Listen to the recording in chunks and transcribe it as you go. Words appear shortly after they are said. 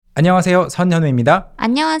안녕하세요. 선현우입니다.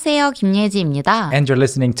 안녕하세요. 김예지입니다. And you're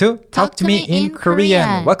listening to Talk to Me in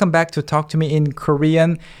Korean. Welcome back to Talk to Me in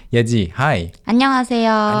Korean. 예지, hi.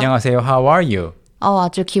 안녕하세요. 안녕하세요. How are you?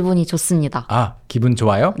 아주 기분이 좋습니다. 기분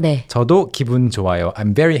좋아요? 네. 저도 기분 좋아요.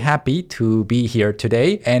 I'm very happy to be here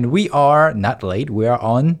today. And we are not late. We are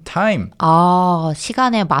on time.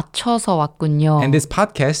 시간에 맞춰서 왔군요. And this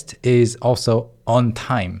podcast is also on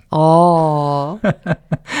time.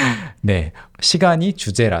 네, 시간이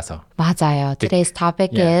주제라서. 맞아요. Today's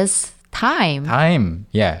topic is time. Time.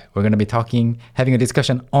 Yeah, we're going to be having a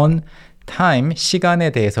discussion on time,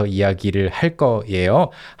 시간에 대해서 이야기를 할 거예요.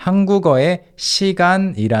 한국어에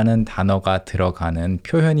시간이라는 단어가 들어가는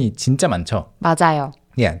표현이 진짜 많죠? 맞아요.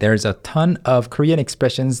 Yeah, there's a ton of Korean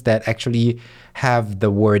expressions that actually have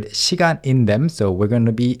the word 시간 in them. So we're going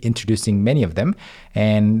to be introducing many of them.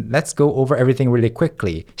 And let's go over everything really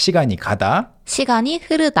quickly. 시간이 가다. 시간이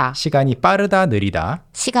흐르다. 시간이 빠르다, 느리다.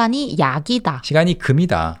 시간이 약이다. 시간이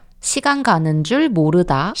금이다. 시간 가는 줄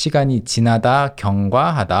모르다. 시간이 지나다,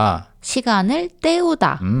 경과하다. 시간을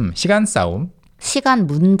때우다. 시간 싸움. 시간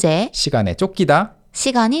문제. 시간에 쫓기다.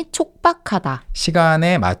 시간이 촉박하다.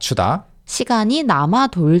 시간에 맞추다. 시간이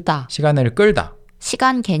남아돌다. 시간을 끌다.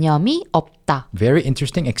 시간 개념이 없다. Very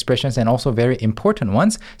interesting expressions and also very important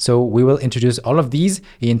ones. So we will introduce all of these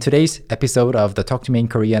in today's episode of the Talk to Me in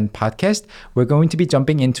Korean podcast. We're going to be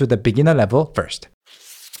jumping into the beginner level first.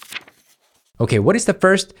 Okay, what is the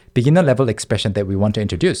first beginner level expression that we want to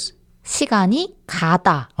introduce? 시간이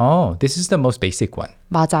가다. This is the most basic one.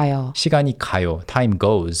 맞아요. 시간이 가요. Time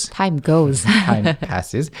goes. Time goes. Time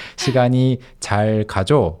passes. 시간이 잘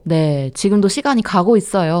가죠. 네, 지금도 시간이 가고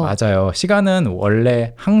있어요. 맞아요. 시간은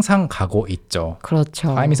원래 항상 가고 있죠.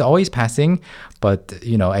 그렇죠. Time is always passing, but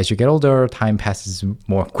you know, as you get older, time passes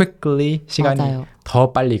more quickly. 시간이 맞아요.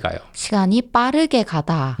 더 빨리 가요. 시간이 빠르게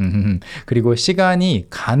가다. 그리고 시간이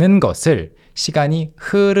가는 것을 시간이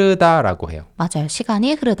흐르다라고 해요. 맞아요.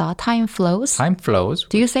 시간이 흐르다. Time flows. Time flows.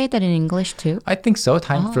 Do you say that in English too? I think so.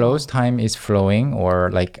 Time flows. Time is flowing.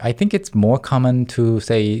 Or like, I think it's more common to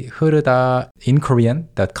say 흐르다 in Korean.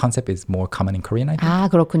 That concept is more common in Korean, I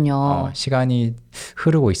think. 그렇군요. 시간이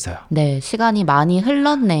흐르고 있어요. 네, 시간이 많이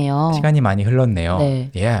흘렀네요. 시간이 많이 흘렀네요.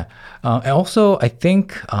 네. Yeah. And also, I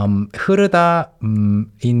think 흐르다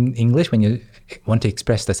in English, when you want to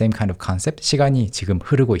express the same kind of concept, 시간이 지금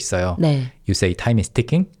흐르고 있어요. 네. You say time is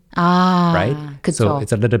ticking, right? 그쵸. So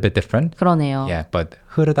it's a little bit different. 그러네요. Yeah, but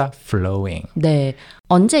흐르다, flowing. 네.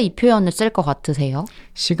 언제 이 표현을 쓸 것 같으세요?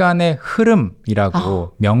 시간의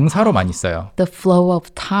흐름이라고 명사로 많이 써요. The flow of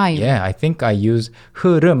time. Yeah, I think I use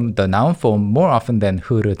흐름, the noun form, more often than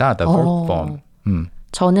흐르다, the verb form.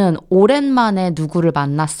 저는 오랜만에 누구를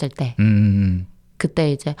만났을 때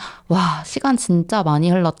그때 이제 와 시간 진짜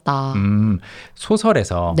많이 흘렀다.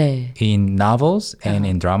 소설에서 네. in novels and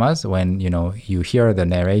in dramas when you hear the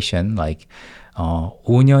narration like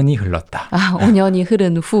 5년이 흘렀다. 5년이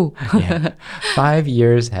흐른 후. Yeah. 5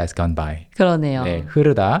 years has gone by. 그러네요. 네,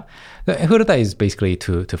 흐르다. 흐르다 is basically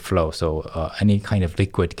to flow. So any kind of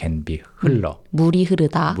liquid can be 흘러. 물이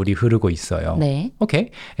흐르다. 물이 흐르고 있어요. 네.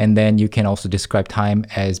 Okay. And then you can also describe time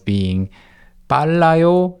as being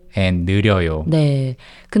빨라요 and 느려요. 네.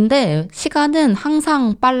 근데 시간은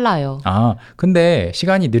항상 빨라요. 근데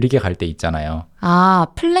시간이 느리게 갈 때 있잖아요.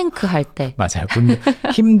 플랭크 할 때. 맞아요.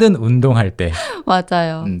 힘든 운동할 때.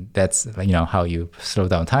 맞아요. That's how you slow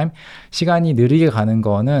down time. 시간이 느리게 가는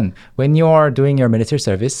거는 when you are doing your military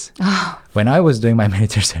service. When I was doing my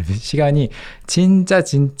military service, 시간이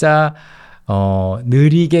진짜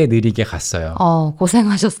느리게 갔어요.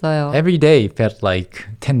 고생하셨어요. Every day felt like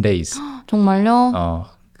 10 days. 정말요?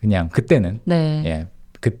 그냥 그때는. 네. 예,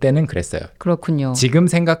 그때는 그랬어요. 그렇군요. 지금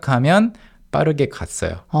생각하면 빠르게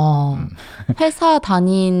갔어요. 회사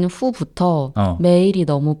다닌 후부터 매일이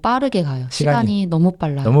너무 빠르게 가요. 시간이 너무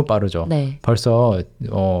빨라요. 너무 빠르죠. 네. 벌써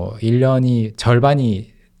 1년이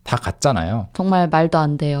절반이 다 갔잖아요. 정말 말도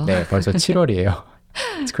안 돼요. 네, 벌써 7월이에요.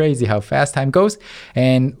 It's crazy how fast time goes.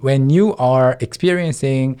 And when you are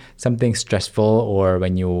experiencing something stressful or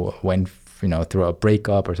when you went through a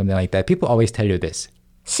breakup or something like that, people always tell you this.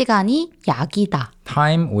 시간이 약이다.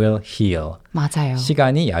 Time will heal. 맞아요.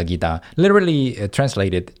 시간이 약이다. Literally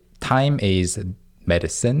translated, time is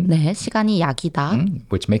medicine. 네, 시간이 약이다.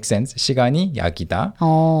 Which makes sense. 시간이 약이다.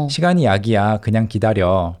 시간이 약이야. 그냥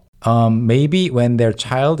기다려. Maybe when their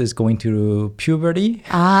child is going through puberty,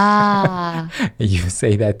 you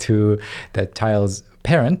say that to that child's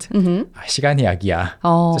parent. 시간이 약이야.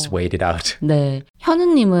 Just wait it out. 네,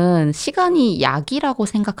 현우님은 시간이 약이라고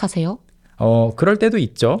생각하세요? 그럴 때도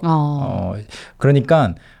있죠.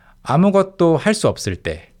 그러니까 아무것도 할 수 없을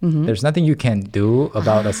때 There's nothing you can do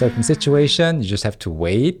about a certain situation. You just have to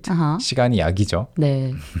wait. 시간이 약이죠.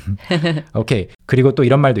 네. 오케이. 그리고 또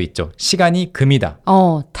이런 말도 있죠. 시간이 금이다.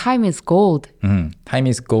 Time is gold. Time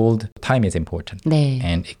is gold. Time is important. 네.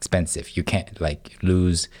 And expensive. You can't like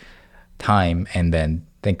lose time and then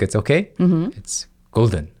think it's okay. It's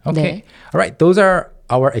golden. Okay. 네. All right. Those are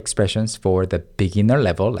our expressions for the beginner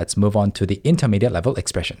level. Let's move on to the intermediate level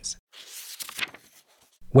expressions.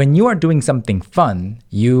 When you are doing something fun,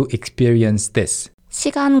 you experience this.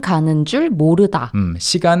 시간 가는 줄 모르다.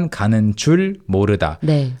 시간 가는 줄 모르다.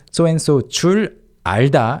 네. So and so 줄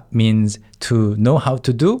알다 means to know how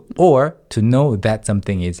to do or to know that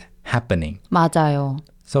something is happening. 맞아요.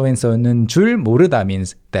 So and so는 줄 모르다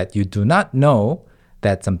means that you do not know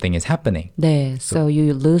that something is happening. 네. So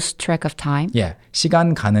you lose track of time. Yeah.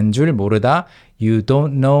 시간 가는 줄 모르다. You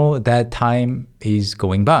don't know that time is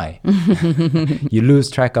going by. You lose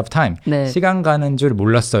track of time. 네. 시간 가는 줄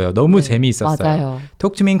몰랐어요. 너무 재미있었어요. 맞아요.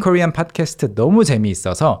 Talk to me in Korean 팟캐스트 너무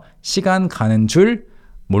재미있어서 시간 가는 줄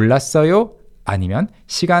몰랐어요. 아니면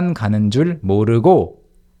시간 가는 줄 모르고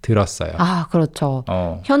들었어요. 아, 그렇죠.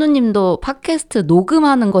 현우님도 팟캐스트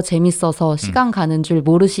녹음하는 거 재밌어서 시간 가는 줄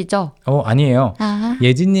모르시죠? 아니에요.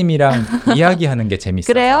 예진님이랑 이야기하는 게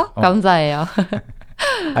재밌어요. 그래요? 감사해요.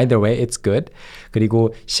 Either way, it's good.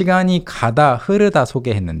 그리고 시간이 가다, 흐르다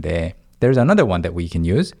소개했는데 there's another one that we can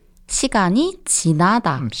use. 시간이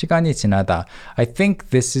지나다. 시간이 지나다. I think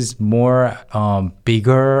this is more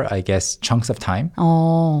bigger, I guess, chunks of time.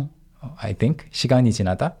 I think 시간이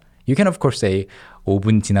지나다. You can of course say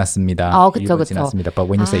 5분 지났습니다. 그쵸, 1분 그쵸. 지났습니다. But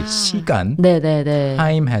when you say 시간, 네네네.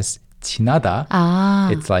 time has 지나다.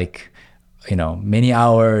 It's like, you know, many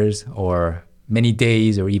hours or many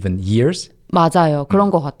days or even years. 맞아요.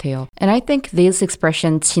 그런 것 같아요. And I think this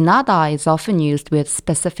expression 지나다 is often used with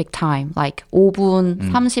specific time, like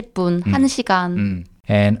 5분, 30분, 1시간.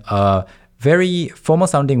 And a very formal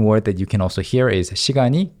sounding word that you can also hear is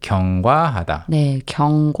시간이 경과하다. 네,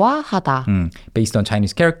 경과하다. Based on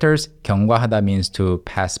Chinese characters, 경과하다 means to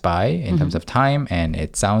pass by in terms of time, and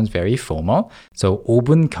it sounds very formal. So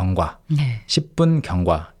 5분 경과, 네. 10분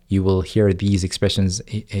경과. You will hear these expressions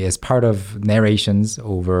as part of narrations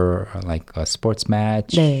over like a sports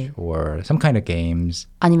match 네. or some kind of games.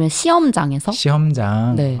 아니면 시험장에서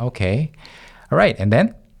시험장. 네. Okay. All right. And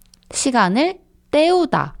then? 시간을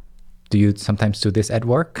때우다. Do you sometimes do this at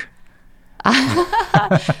work? I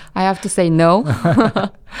have to say no.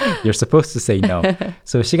 You're supposed to say no.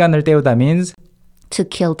 So 시간을 때우다 means? To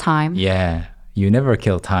kill time. Yeah. You never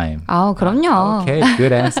kill time. 그럼요. Okay,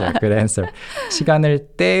 good answer, good answer.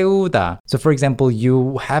 시간을 때우다. So for example,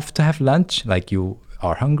 you have to have lunch, like you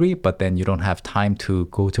are hungry, but then you don't have time to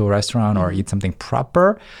go to a restaurant or eat something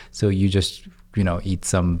proper. So you just, you know, eat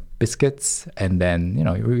some biscuits and then, you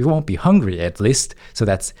know, you won't be hungry at least. So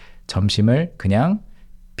that's 점심을 그냥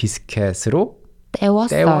비스켓으로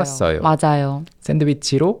때웠어요. 맞아요.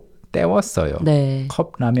 샌드위치로 때웠어요. 네.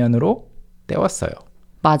 컵라면으로 때웠어요.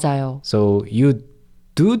 맞아요. So you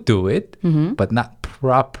do it, but not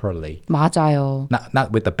properly. 맞아요.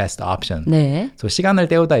 Not with the best option. 네. So 시간을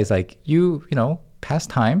때우다 is like you know, pass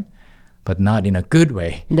time, but not in a good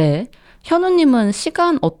way. 네. 현우님은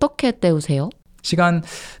시간 어떻게 때우세요? 시간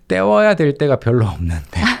때워야 될 때가 별로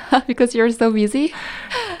없는데. Because you're so busy?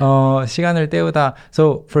 시간을 때우다.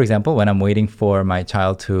 So for example, when I'm waiting for my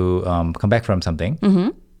child to come back from something,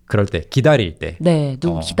 그럴 때, 기다릴 때. 네,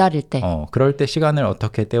 누구 기다릴 때. 그럴 때 시간을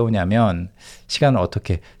어떻게 때우냐면 시간을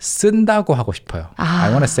어떻게 쓴다고 하고 싶어요. I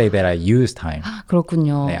want to say that I use time.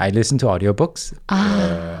 그렇군요. 네, I listen to audiobooks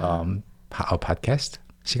or a podcast.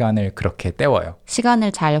 시간을 그렇게 때워요.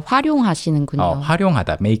 시간을 잘 활용하시는군요.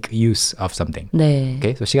 활용하다, make use of something. 네.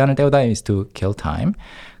 Okay? So 시간을 때우다 is to kill time.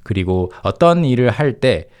 그리고 어떤 일을 할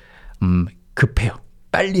때 급해요.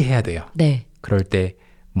 빨리 해야 돼요. 네. 그럴 때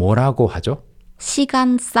뭐라고 하죠?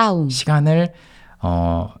 시간 싸움. 시간을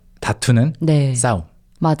다투는 네. 싸움.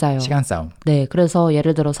 맞아요. 시간 싸움. 네, 그래서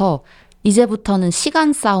예를 들어서 이제부터는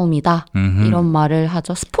시간 싸움이다. 이런 말을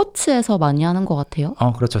하죠. 스포츠에서 많이 하는 것 같아요.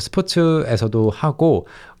 그렇죠. 스포츠에서도 하고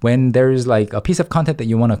when there's like a piece of content that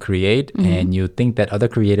you want to create and you think that other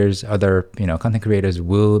creators, other content creators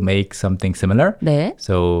will make something similar. 네.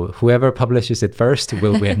 So whoever publishes it first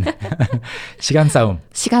will win. 시간 싸움.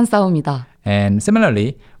 시간 싸움이다. And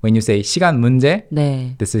similarly, when you say 시간 문제,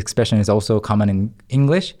 네. this expression is also common in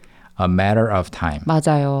English. A matter of time.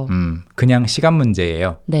 맞아요. 그냥 시간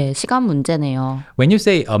문제예요. 네, 시간 문제네요. When you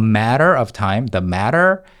say a matter of time, the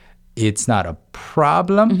matter, it's not a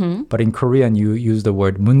problem, but in Korean you use the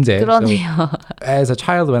word 문제. 그러네요. So, as a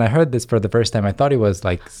child, when I heard this for the first time, I thought it was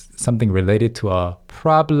like something related to a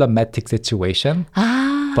problematic situation.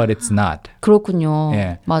 but it's not. 그렇군요.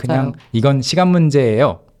 예, 맞아요. 그냥 이건 시간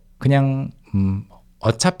문제예요. 그냥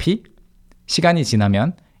어차피 시간이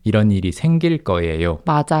지나면 이런 일이 생길 거예요.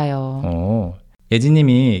 맞아요.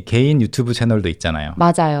 예지님이 개인 유튜브 채널도 있잖아요.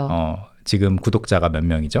 맞아요. 지금 구독자가 몇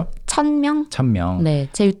명이죠? 1000명? 1000명. 네,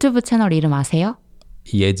 제 유튜브 채널 이름 아세요?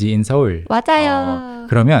 예지인 서울. 맞아요.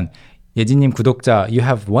 그러면 예지님 구독자, you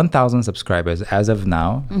have 1,000 subscribers as of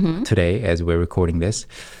now, today, as we're recording this.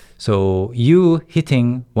 So you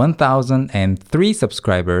hitting 1,003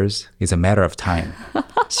 subscribers is a matter of time.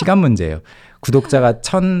 시간 문제예요. 구독자가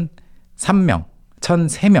 1,003명,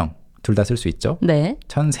 1,003명 둘 다 쓸 수 있죠? 네.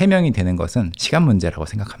 1,003명이 되는 것은 시간 문제라고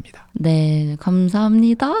생각합니다. 네,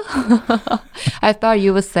 감사합니다. I thought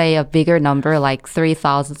you would say a bigger number like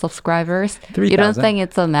 3,000 subscribers. 3,000? You don't think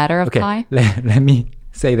it's a matter of time? Let me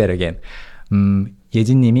say that again.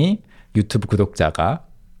 예진님이 유튜브 구독자가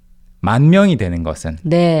 10,000명이 되는 것은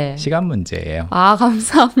네. 시간 문제예요. 아,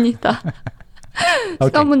 감사합니다.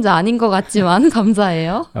 시간 문제 아닌 것 같지만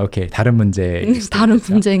감사해요. 오케이, 다른 문제. 다른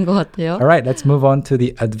문제인 것 같아요. Alright, let's move on to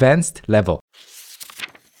the advanced level.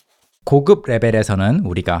 고급 레벨에서는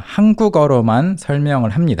우리가 한국어로만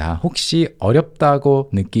설명을 합니다. 혹시 어렵다고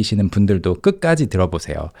느끼시는 분들도 끝까지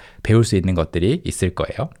들어보세요. 배울 수 있는 것들이 있을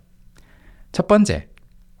거예요. 첫 번째.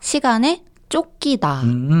 시간에 쫓기다.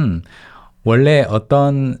 원래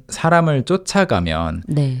어떤 사람을 쫓아가면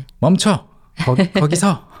네. 멈춰!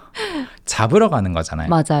 거기서! 잡으러 가는 거잖아요.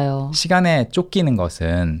 맞아요. 시간에 쫓기는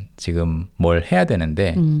것은 지금 뭘 해야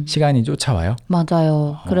되는데 시간이 쫓아와요.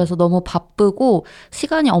 맞아요. 그래서 너무 바쁘고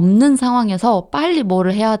시간이 없는 상황에서 빨리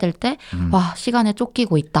뭐를 해야 될 때 와, 시간에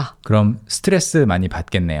쫓기고 있다. 그럼 스트레스 많이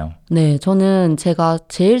받겠네요. 네, 저는 제가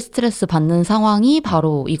제일 스트레스 받는 상황이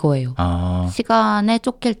바로 이거예요. 시간에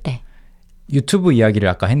쫓길 때. 유튜브 이야기를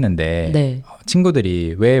아까 했는데 네.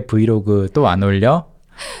 친구들이 왜 브이로그 또 안 올려?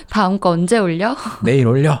 다음 거 언제 올려? 내일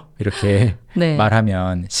올려! 이렇게 네.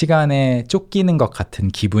 말하면 시간에 쫓기는 것 같은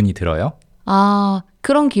기분이 들어요? 아,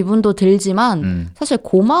 그런 기분도 들지만 사실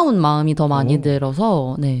고마운 마음이 더 많이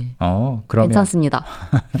들어서 네. 그러면 괜찮습니다.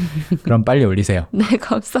 그럼 빨리 올리세요. 네,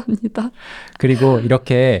 감사합니다. 그리고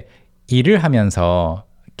이렇게 일을 하면서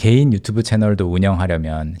개인 유튜브 채널도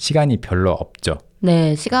운영하려면 시간이 별로 없죠.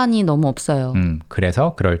 네, 시간이 너무 없어요.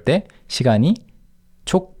 그래서 그럴 때 시간이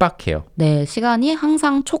촉박해요. 네, 시간이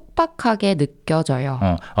항상 촉박하게 느껴져요.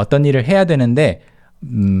 어떤 일을 해야 되는데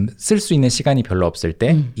쓸 수 있는 시간이 별로 없을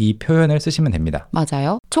때 이 표현을 쓰시면 됩니다.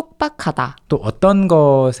 맞아요. 촉박하다. 또 어떤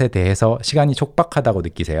것에 대해서 시간이 촉박하다고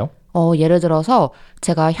느끼세요? 예를 들어서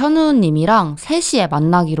제가 현우님이랑 3시에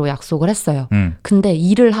만나기로 약속을 했어요. 근데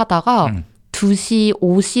일을 하다가 2시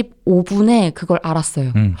 55분에 그걸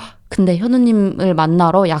알았어요. 근데 현우님을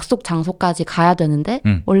만나러 약속 장소까지 가야 되는데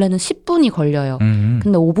원래는 10분이 걸려요.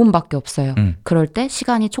 근데 5분밖에 없어요. 그럴 때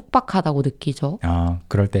시간이 촉박하다고 느끼죠.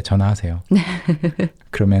 그럴 때 전화하세요. 네.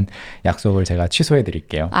 그러면 약속을 제가 취소해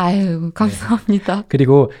드릴게요. 아유, 감사합니다. 네.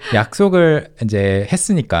 그리고 약속을 이제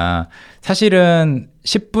했으니까 사실은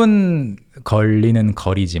 10분 걸리는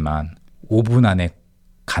거리지만 5분 안에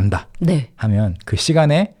간다. 네. 하면 그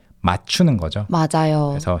시간에 맞추는 거죠. 맞아요.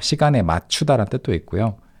 그래서 시간에 맞추다라는 뜻도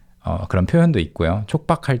있고요. 그런 표현도 있고요.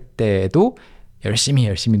 촉박할 때도 열심히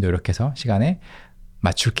노력해서 시간에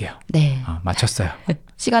맞출게요. 네. 맞췄어요.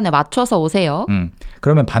 시간에 맞춰서 오세요.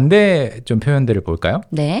 그러면 반대 좀 표현들을 볼까요?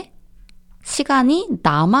 네. 시간이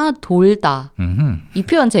남아돌다. 이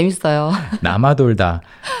표현 재밌어요. 남아돌다.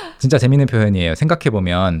 진짜 재밌는 표현이에요.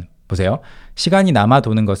 생각해보면 보세요. 시간이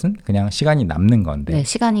남아도는 것은 그냥 시간이 남는 건데. 네,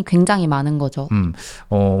 시간이 굉장히 많은 거죠.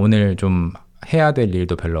 오늘 좀 해야 될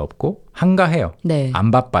일도 별로 없고 한가해요. 네.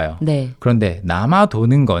 안 바빠요. 네. 그런데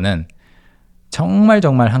남아도는 거는 정말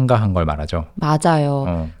한가한 걸 말하죠.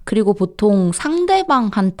 맞아요. 그리고 보통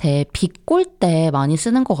상대방한테 비꼴 때 많이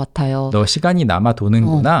쓰는 것 같아요. 너 시간이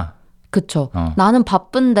남아도는구나. 그쵸. 나는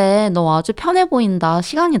바쁜데 너 아주 편해 보인다.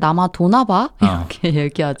 시간이 남아도나 봐. 이렇게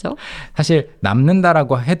얘기하죠. 사실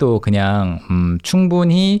남는다라고 해도 그냥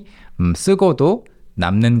충분히 쓰고도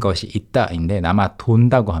남는 것이 있다인데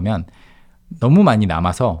남아돈다고 하면 너무 많이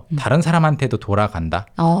남아서 다른 사람한테도 돌아간다.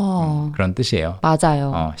 그런 뜻이에요.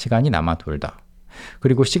 맞아요. 시간이 남아돌다.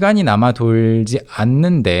 그리고 시간이 남아돌지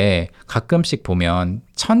않는데 가끔씩 보면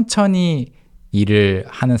천천히 일을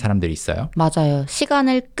하는 사람들이 있어요. 맞아요.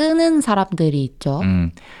 시간을 끄는 사람들이 있죠.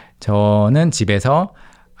 저는 집에서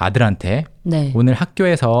아들한테 네. 오늘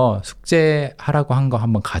학교에서 숙제하라고 한 거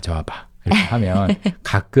한번 가져와 봐. 이렇게 하면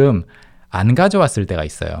가끔 안 가져왔을 때가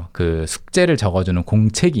있어요. 그 숙제를 적어주는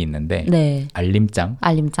공책이 있는데 네. 알림장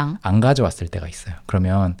안 가져왔을 때가 있어요.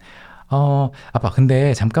 그러면 아빠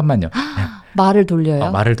근데 잠깐만요. 말을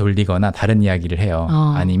돌려요? 말을 돌리거나 다른 이야기를 해요.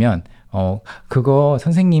 아니면 그거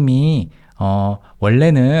선생님이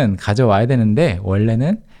원래는 가져와야 되는데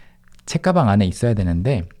원래는 책가방 안에 있어야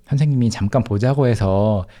되는데 선생님이 잠깐 보자고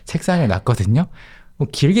해서 책상에 놨거든요. 뭐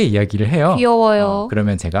길게 이야기를 해요. 귀여워요.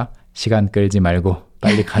 그러면 제가 시간 끌지 말고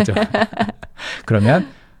빨리 가져와. 그러면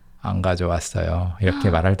안 가져왔어요. 이렇게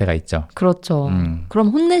말할 때가 있죠. 그렇죠. 그럼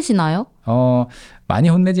혼내시나요? 많이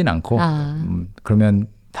혼내진 않고 그러면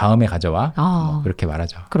다음에 가져와. 뭐 그렇게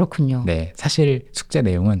말하죠. 그렇군요. 네, 사실 숙제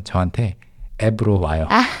내용은 저한테 앱으로 와요.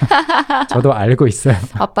 저도 알고 있어요.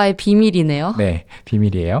 아빠의 비밀이네요. 네,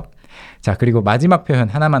 비밀이에요. 자, 그리고 마지막 표현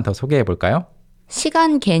하나만 더 소개해 볼까요?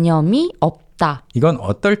 시간 개념이 없다. 이건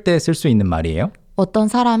어떨 때 쓸 수 있는 말이에요? 어떤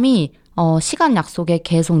사람이 시간 약속에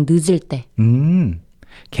계속 늦을 때.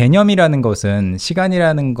 개념이라는 것은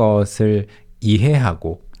시간이라는 것을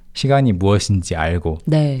이해하고 시간이 무엇인지 알고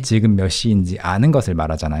네. 지금 몇 시인지 아는 것을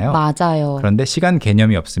말하잖아요. 맞아요. 그런데 시간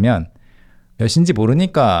개념이 없으면 몇 시인지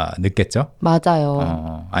모르니까 늦겠죠?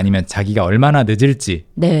 맞아요. 아니면 자기가 얼마나 늦을지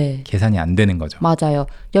네. 계산이 안 되는 거죠. 맞아요.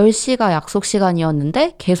 10시가 약속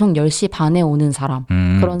시간이었는데 계속 10시 반에 오는 사람.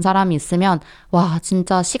 그런 사람이 있으면 와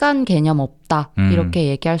진짜 시간 개념 없다. 이렇게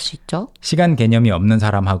얘기할 수 있죠. 시간 개념이 없는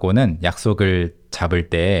사람하고는 약속을 잡을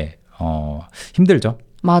때 힘들죠.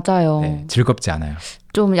 맞아요. 네, 즐겁지 않아요.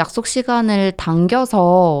 좀 약속 시간을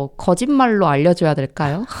당겨서 거짓말로 알려줘야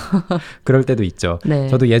될까요? 그럴 때도 있죠. 네.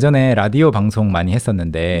 저도 예전에 라디오 방송 많이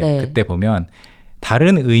했었는데 네. 그때 보면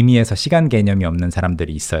다른 의미에서 시간 개념이 없는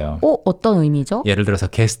사람들이 있어요. 어떤 의미죠? 예를 들어서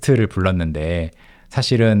게스트를 불렀는데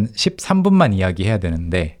사실은 13분만 이야기해야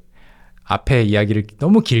되는데 앞에 이야기를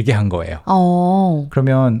너무 길게 한 거예요.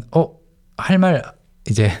 그러면 할 말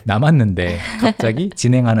이제 남았는데 갑자기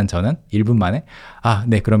진행하는 저는 1분 만에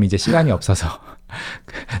네, 그럼 이제 시간이 없어서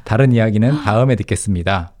다른 이야기는 다음에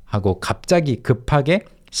듣겠습니다 하고 갑자기 급하게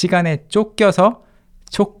시간에 쫓겨서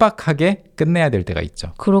촉박하게 끝내야 될 때가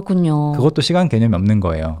있죠. 그렇군요. 그것도 시간 개념이 없는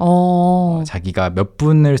거예요. 자기가 몇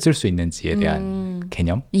분을 쓸 수 있는지에 대한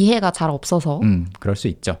개념? 이해가 잘 없어서. 그럴 수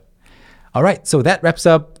있죠. Alright, so that wraps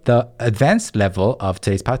up the advanced level of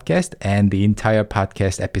today's podcast and the entire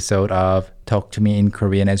podcast episode of Talk to Me in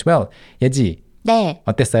Korean as well. 예지, 네.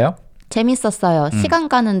 어땠어요? 재밌었어요. 시간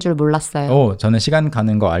가는 줄 몰랐어요. 저는 시간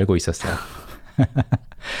가는 거 알고 있었어요.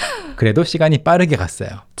 그래도 시간이 빠르게 갔어요.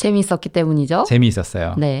 재밌었기 때문이죠.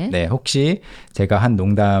 재미있었어요. 네. 네, 혹시 제가 한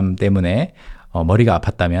농담 때문에 머리가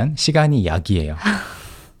아팠다면 시간이 약이에요.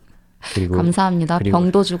 그리고 감사합니다.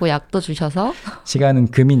 병도 주고 약도 주셔서. 시간은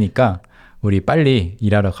금이니까 우리 빨리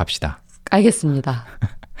일하러 갑시다. 알겠습니다.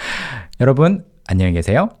 여러분 안녕히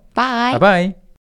계세요. 바이. 바이바이.